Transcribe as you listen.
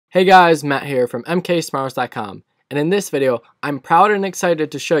Hey guys, Matt here from MK-SmartHouse.com, and in this video, I'm proud and excited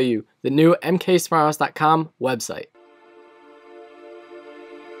to show you the new MK-SmartHouse.com website.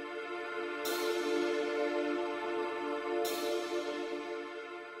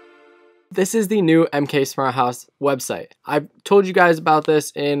 This is the new MK-SmartHouse website. I've told you guys about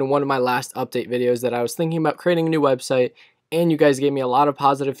this in one of my last update videos that I was thinking about creating a new website, and you guys gave me a lot of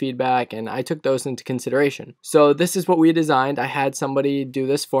positive feedback and I took those into consideration. So this is what we designed. I had somebody do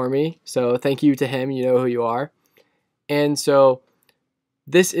this for me, so thank you to him, you know who you are. And so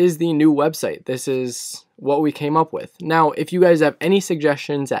this is the new website. This is what we came up with. Now, if you guys have any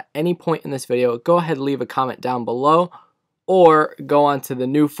suggestions at any point in this video, go ahead and leave a comment down below or go on to the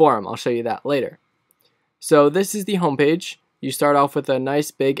new forum. I'll show you that later. So this is the homepage. You start off with a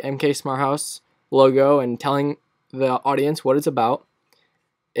nice big MK-SmartHouse logo and telling the audience what it's about.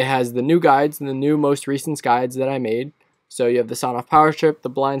 It has the new guides and the new most recent guides that I made. So you have the on-off power strip, the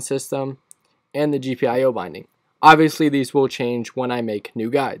blind system, and the GPIO binding. Obviously these will change when I make new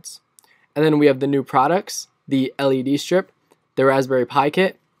guides. And then we have the new products, the LED strip, the Raspberry Pi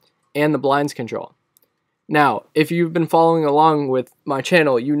kit, and the blinds control. Now, if you've been following along with my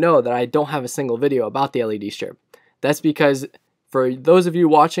channel, you know that I don't have a single video about the LED strip. That's because for those of you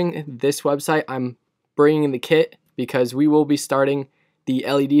watching this website, I'm bringing the kit because we will be starting the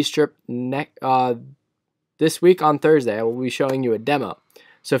LED strip this week on Thursday. I will be showing you a demo.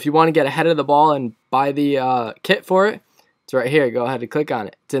 So if you want to get ahead of the ball and buy the kit for it, it's right here. Go ahead and click on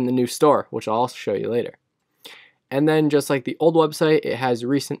it. It's in the new store, which I'll also show you later. And then just like the old website, it has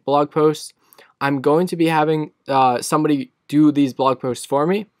recent blog posts. I'm going to be having somebody do these blog posts for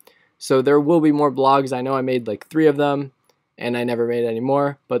me. So there will be more blogs. I know I made like 3 of them and I never made any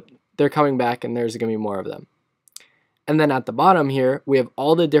more, but they're coming back and there's going to be more of them. And then at the bottom here, we have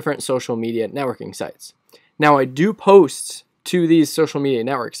all the different social media networking sites. Now I do post to these social media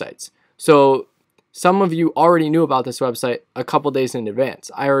network sites. So some of you already knew about this website a couple days in advance.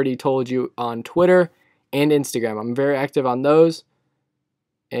 I already told you on Twitter and Instagram. I'm very active on those.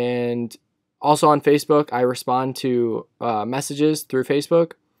 And also on Facebook, I respond to messages through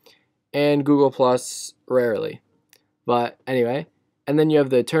Facebook and Google Plus rarely. But anyway, and then you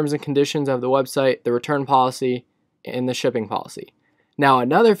have the terms and conditions of the website, the return policy, and the shipping policy. Now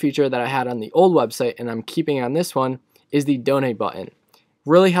another feature that I had on the old website and I'm keeping on this one is the donate button.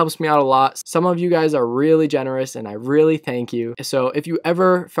 Really helps me out a lot. Some of you guys are really generous and I really thank you. So if you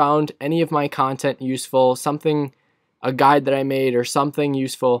ever found any of my content useful, a guide that I made or something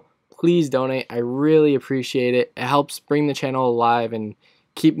useful, please donate. I really appreciate it. It helps bring the channel alive and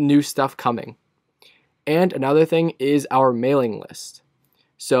keep new stuff coming. And another thing is our mailing list.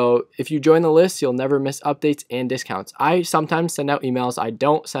 So if you join the list, you'll never miss updates and discounts. I sometimes send out emails. I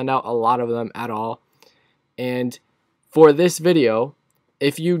don't send out a lot of them at all. And for this video,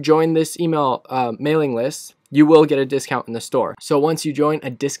 if you join this email mailing list, you will get a discount in the store. So once you join, a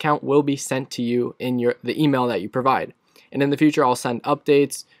discount will be sent to you in the email that you provide. And in the future, I'll send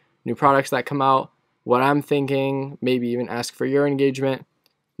updates, new products that come out, what I'm thinking, maybe even ask for your engagement,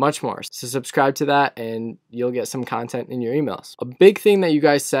 much more. So subscribe to that and you'll get some content in your emails. A big thing that you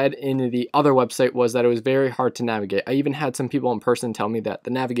guys said in the other website was that it was very hard to navigate. I even had some people in person tell me that the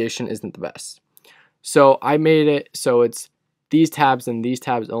navigation isn't the best. So I made it so it's these tabs and these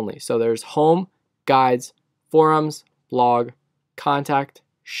tabs only. So there's home, guides, forums, blog, contact,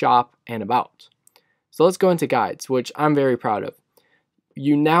 shop, and about. So let's go into guides, which I'm very proud of.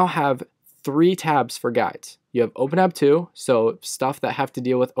 You now have 3 tabs for guides. You have OpenHAB 2, so stuff that have to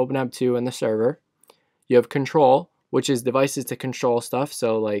deal with OpenHAB 2 and the server. You have control, which is devices to control stuff,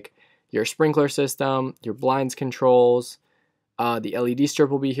 so like your sprinkler system, your blinds controls, the LED strip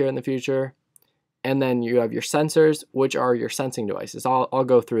will be here in the future. And then you have your sensors, which are your sensing devices. I'll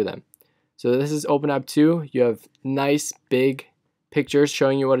go through them. So this is OpenHAB 2. You have nice big pictures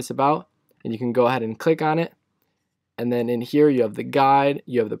showing you what it's about, and you can go ahead and click on it. And then in here you have the guide,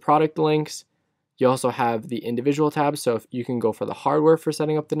 you have the product links, you also have the individual tabs, so if you can go for the hardware for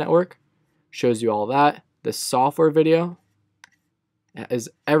setting up the network, shows you all that. The software video is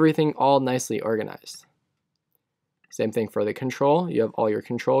everything all nicely organized. Same thing for the control, you have all your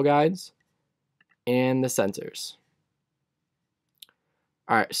control guides and the sensors.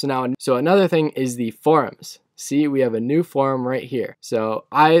 Alright, so another thing is the forums. See, we have a new forum right here. So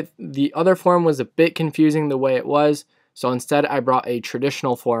the other forum was a bit confusing the way it was, so instead I brought a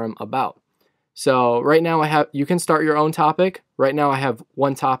traditional forum about. So right now you can start your own topic. Right now I have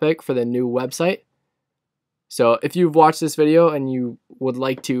one topic for the new website. So if you've watched this video and you would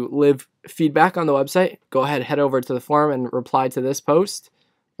like to leave feedback on the website, go ahead, head over to the forum and reply to this post.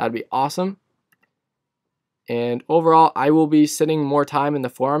 That'd be awesome. And overall, I will be sitting more time in the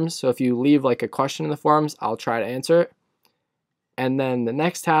forums. So if you leave like a question in the forums, I'll try to answer it. And then the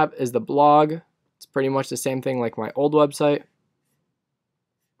next tab is the blog. It's pretty much the same thing like my old website.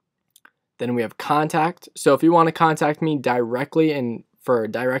 Then we have contact. So if you want to contact me directly and for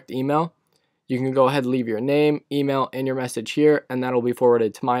a direct email, you can go ahead and leave your name, email, and your message here, and that'll be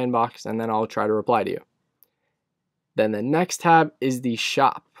forwarded to my inbox, and then I'll try to reply to you. Then the next tab is the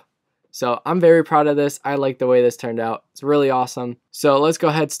shop. So I'm very proud of this. I like the way this turned out. It's really awesome. So let's go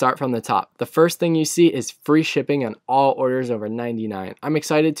ahead and start from the top. The first thing you see is free shipping on all orders over $99. I'm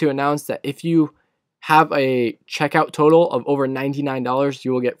excited to announce that if you have a checkout total of over $99,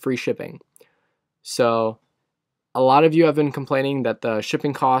 you will get free shipping. So a lot of you have been complaining that the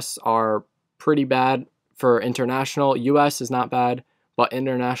shipping costs are pretty bad for international. US is not bad, but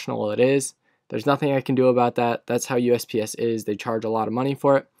international it is. There's nothing I can do about that. That's how USPS is. They charge a lot of money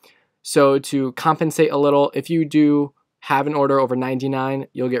for it. So to compensate a little, if you do have an order over $99,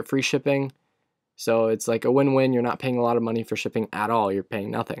 you'll get free shipping. So it's like a win-win. You're not paying a lot of money for shipping at all. You're paying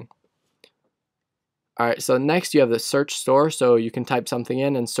nothing. All right, so next you have the search store. So you can type something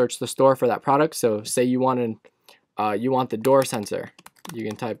in and search the store for that product. So say you want the door sensor. You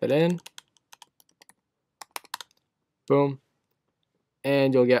can type it in. Boom.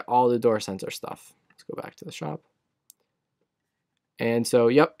 And you'll get all the door sensor stuff. Let's go back to the shop. And so,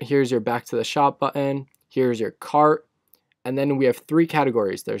 yep, here's your back to the shop button. Here's your cart. And then we have 3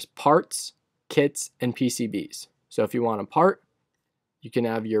 categories. There's parts, kits, and PCBs. So if you want a part, you can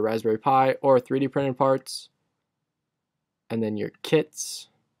have your Raspberry Pi or 3D printed parts. And then your kits.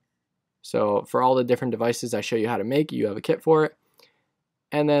 So for all the different devices I show you how to make, you have a kit for it.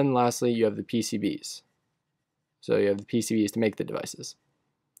 And then lastly, you have the PCBs. So you have the PCBs to make the devices.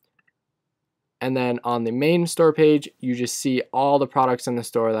 And then on the main store page, you just see all the products in the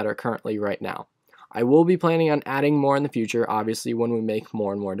store that are currently right now. I will be planning on adding more in the future, obviously, when we make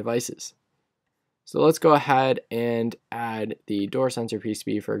more and more devices. So let's go ahead and add the door sensor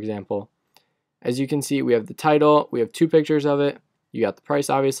PCB, for example. As you can see, we have the title, we have 2 pictures of it, you got the price,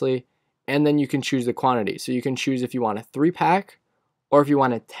 obviously, and then you can choose the quantity. So you can choose if you want a 3-pack or if you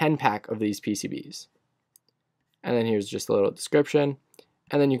want a 10-pack of these PCBs. And then here's just a little description.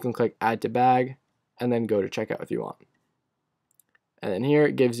 And then you can click add to bag and then go to checkout if you want. And then here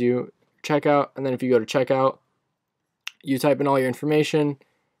it gives you checkout. And then if you go to checkout, you type in all your information.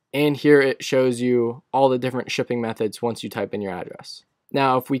 And here it shows you all the different shipping methods once you type in your address.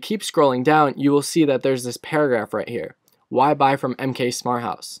 Now, if we keep scrolling down, you will see that there's this paragraph right here. Why buy from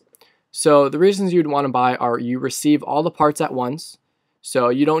MK-SmartHouse? So the reasons you'd want to buy are you receive all the parts at once. So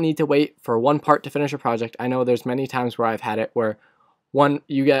you don't need to wait for one part to finish a project. I know there's many times where I've had it where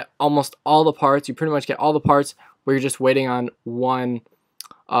you get almost all the parts, you pretty much get all the parts where you're just waiting on one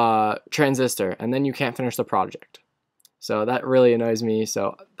transistor and then you can't finish the project. So that really annoys me.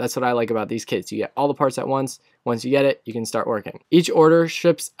 So that's what I like about these kits. You get all the parts at once. Once you get it, you can start working. Each order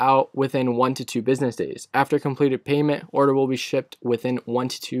ships out within 1 to 2 business days. After completed payment, order will be shipped within 1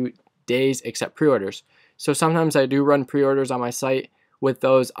 to 2 days except pre-orders. So sometimes I do run pre-orders on my site. With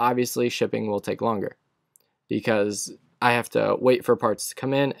those, obviously, shipping will take longer because I have to wait for parts to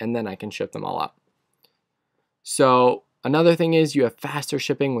come in and then I can ship them all out. So another thing is you have faster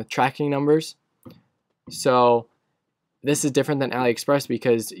shipping with tracking numbers. So this is different than AliExpress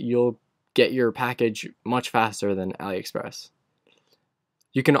because you'll get your package much faster than AliExpress.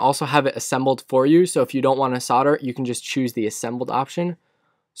 You can also have it assembled for you. So if you don't want to solder, you can just choose the assembled option.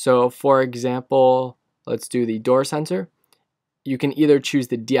 So for example, let's do the door sensor. You can either choose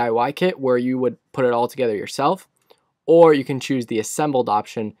the DIY kit where you would put it all together yourself, or you can choose the assembled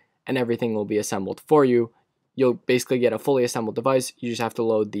option and everything will be assembled for you. You'll basically get a fully assembled device. You just have to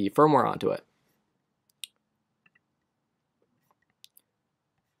load the firmware onto it.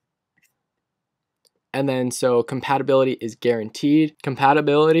 And then so compatibility is guaranteed.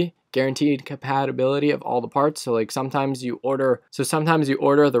 Guaranteed compatibility of all the parts. So like sometimes you order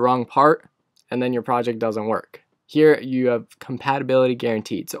the wrong part and then your project doesn't work. Here you have compatibility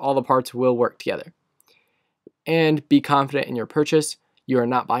guaranteed, so all the parts will work together. And be confident in your purchase. You are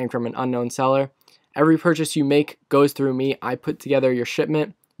not buying from an unknown seller. Every purchase you make goes through me. I put together your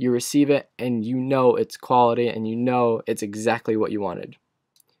shipment, you receive it, and you know it's quality and you know it's exactly what you wanted.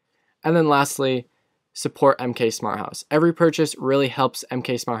 And then lastly, support MK-SmartHouse. Every purchase really helps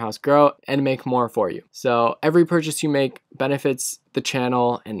MK-SmartHouse grow and make more for you. So every purchase you make benefits the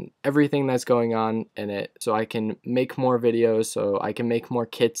channel and everything that's going on in it. So I can make more videos, so I can make more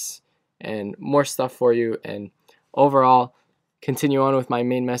kits and more stuff for you, and overall continue on with my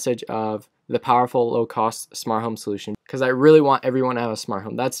main message of the powerful, low-cost smart home solution, because I really want everyone to have a smart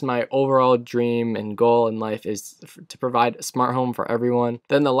home. That's my overall dream and goal in life, is to provide a smart home for everyone.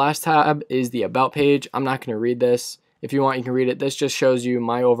 Then the last tab is the About page. I'm not going to read this. If you want, you can read it. This just shows you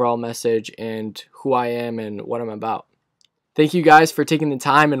my overall message and who I am and what I'm about. Thank you guys for taking the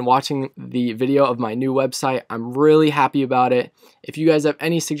time and watching the video of my new website. I'm really happy about it. If you guys have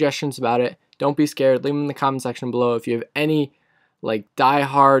any suggestions about it, don't be scared. Leave them in the comment section below. If you have any like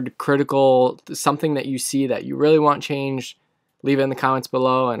die-hard critical, something that you see that you really want changed, leave it in the comments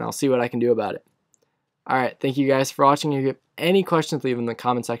below and I'll see what I can do about it. Alright, thank you guys for watching. If you have any questions, leave them in the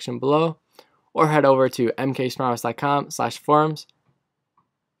comment section below or head over to mksmarthouse.com/forums.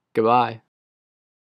 Goodbye.